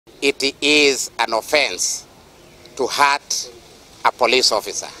it is an offense to hurt a police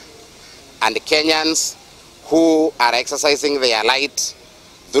officer. And Kenyans who are exercising their right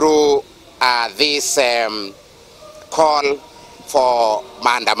through this call for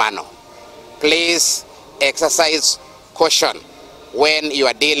maandamano, please exercise caution when you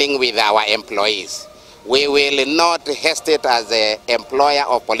are dealing with our employees. We will not hesitate as the employer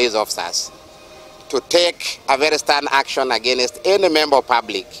of police officers to take a very stern action against any member of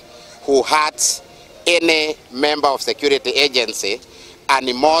public who hurts any member of security agency,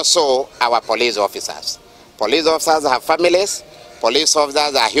 and more so our police officers. Police officers have families, police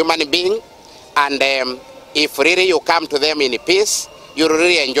officers are human beings, and if really you come to them in peace, you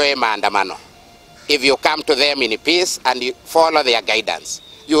really enjoy maandamano. If you come to them in peace and you follow their guidance,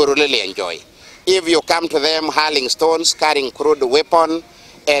 you really enjoy. If you come to them hurling stones, carrying crude weapon,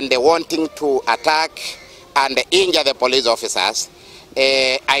 and wanting to attack and injure the police officers,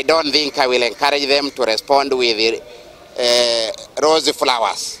 I don't think I will encourage them to respond with rosy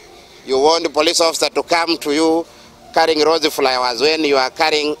flowers. You want the police officer to come to you carrying rosy flowers when you are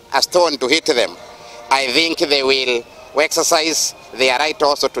carrying a stone to hit them. I think they will exercise their right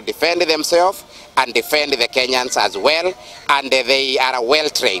also to defend themselves and defend the Kenyans as well, and they are well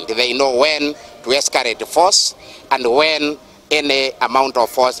trained. They know when to escalate force and when any amount of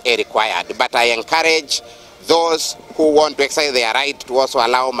force is required. But I encourage those who want to exercise their right to also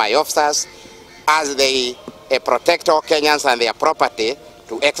allow my officers, as they protect all Kenyans and their property,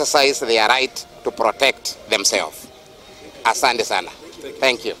 to exercise their right to protect themselves. Asante sana.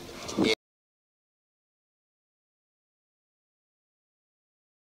 Thank you.